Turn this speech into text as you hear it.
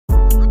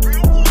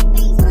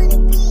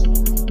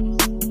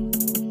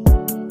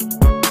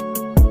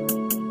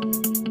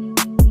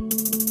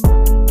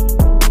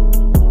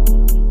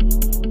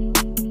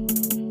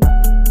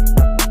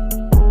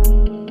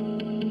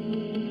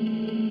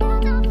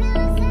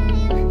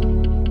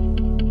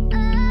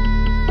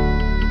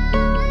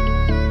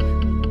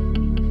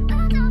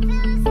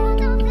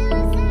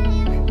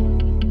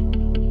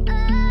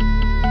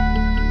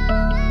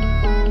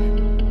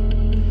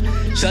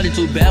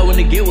bad when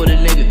they get with a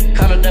nigga.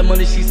 Count up that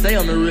money she say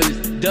I'm the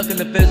realest. Ducking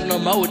the fence when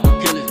I'm out with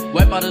them killers.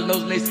 Wipe out his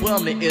nose and they swear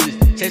I'm the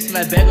illest. Chasing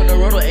that bag on the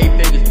road with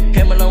 8 figures.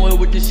 Came a long way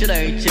with this shit, I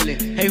ain't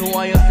chillin'. Hey, who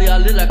I am, see I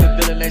live like a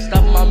villain. Ain't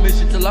stopping my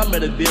mission till I'm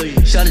at $1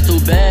 billion. Shot it too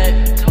bad,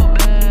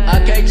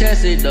 I can't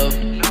chance it though.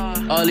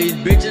 All these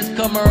bitches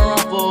come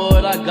around for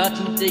what I got.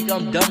 You think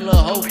I'm dumb, little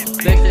hoe?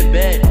 Flexin'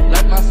 bad,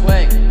 like my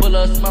swag. Pull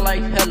up, smell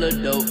like hella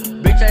dope.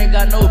 Bitch ain't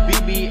got no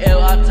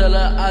BBL, I tell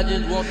her I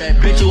just want that.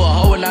 Bitch, you a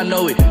hoe and I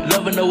know it.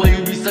 Loving the way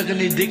you be sucking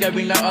this dick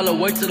every night, all the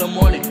way till the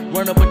morning.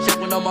 Run up a check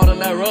when I'm out on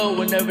that road.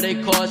 Whenever they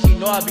call, she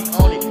know I be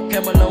on it.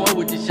 Came a long way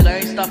with this shit, I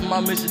ain't stopping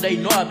my mission, they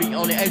know I be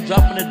on it. Ain't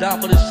dropping it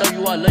down for the show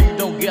you I love you.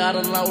 Don't get out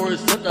of line or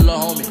it's something, little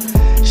homie.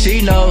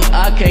 She know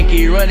I can't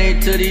keep running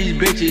to these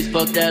bitches,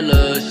 fuck that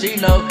love. She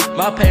know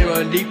my pain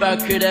run deep, I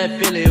cure that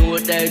feeling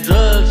with that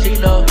drug. She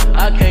know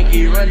I can't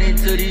keep running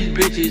to these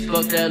bitches,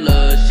 fuck that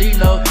love. She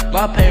know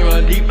my pain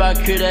run deep, I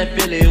cure that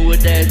feeling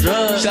with that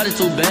drug. Shot it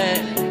too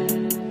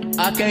bad,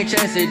 I can't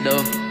chance it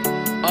though.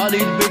 All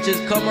these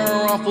bitches come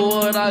around for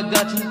what I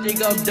got. You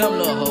think I'm dumb,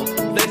 little hoe?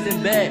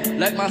 Flexin' bad,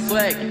 like my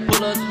swag.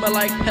 Pull up, smell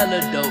like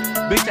hella dope.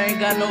 Bitch ain't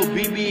got no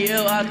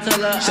BBL, I tell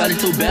her. Shot it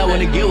too bad when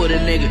they get with a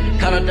nigga.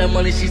 Count up that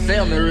money, she say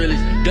I'm the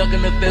realest.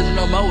 Ducking the fence when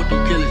I'm out with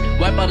them killers.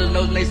 Wipe out his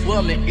nose and they swear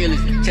I'm the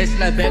illest. Chasing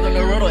that bag on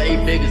the road with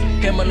 8 figures.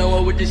 Came a long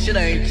way with this shit,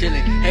 I ain't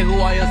chillin'. Hey,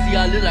 who I am, see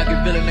I live like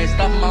a villain. Ain't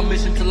stopping my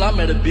mission till I'm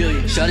at $1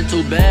 billion. Shot it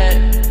too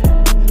bad,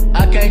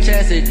 I can't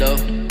chance it though.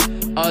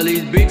 All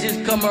these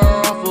bitches come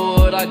around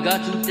for what I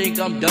got. You think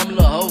I'm dumb,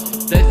 little hoe?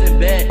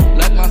 Flexin' bad,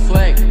 like my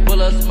swag.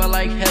 Pull up, smell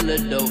like hella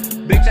dope.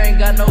 Bitch ain't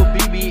got no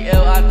BBL,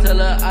 I tell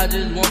her I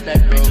just want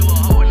that,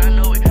 bro.